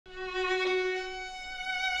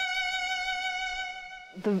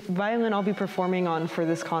The violin I'll be performing on for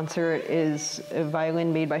this concert is a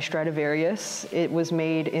violin made by Stradivarius. It was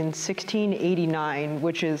made in 1689,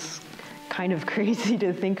 which is kind of crazy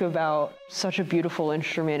to think about. Such a beautiful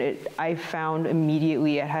instrument. I found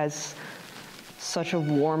immediately it has such a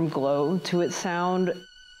warm glow to its sound.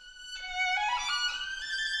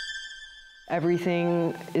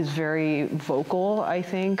 Everything is very vocal, I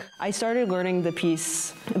think. I started learning the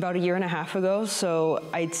piece about 1.5 years ago, so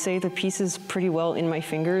I'd say the piece is pretty well in my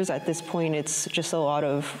fingers. At this point, it's just a lot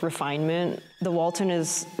of refinement. The Walton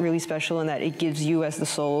is really special in that it gives you, as the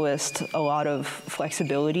soloist, a lot of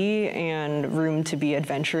flexibility and room to be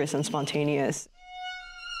adventurous and spontaneous.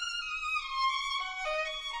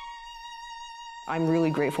 I'm really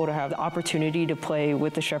grateful to have the opportunity to play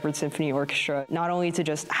with the Shepherd Symphony Orchestra, not only to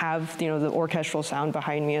just have the orchestral sound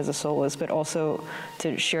behind me as a soloist, but also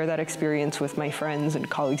to share that experience with my friends and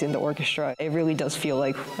colleagues in the orchestra. It really does feel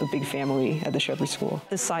like a big family at the Shepherd School.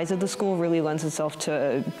 The size of the school really lends itself to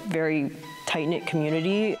a very tight-knit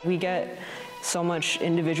community. We get so much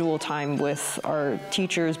individual time with our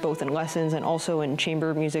teachers, both in lessons and also in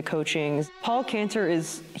chamber music coaching. Paul Kantor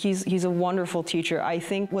he's a wonderful teacher. I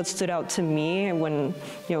think what stood out to me when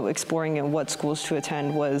exploring what schools to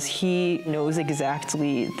attend was he knows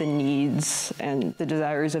exactly the needs and the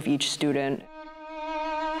desires of each student.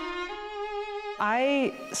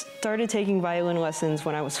 I started taking violin lessons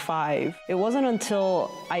when I was 5. It wasn't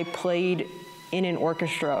until I played in an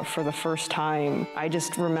orchestra for the first time. I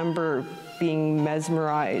just remember being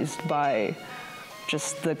mesmerized by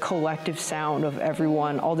just the collective sound of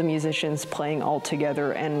everyone, all the musicians playing all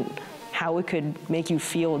together, and how it could make you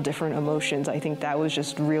feel different emotions. I think that was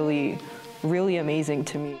just really, really amazing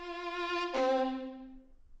to me.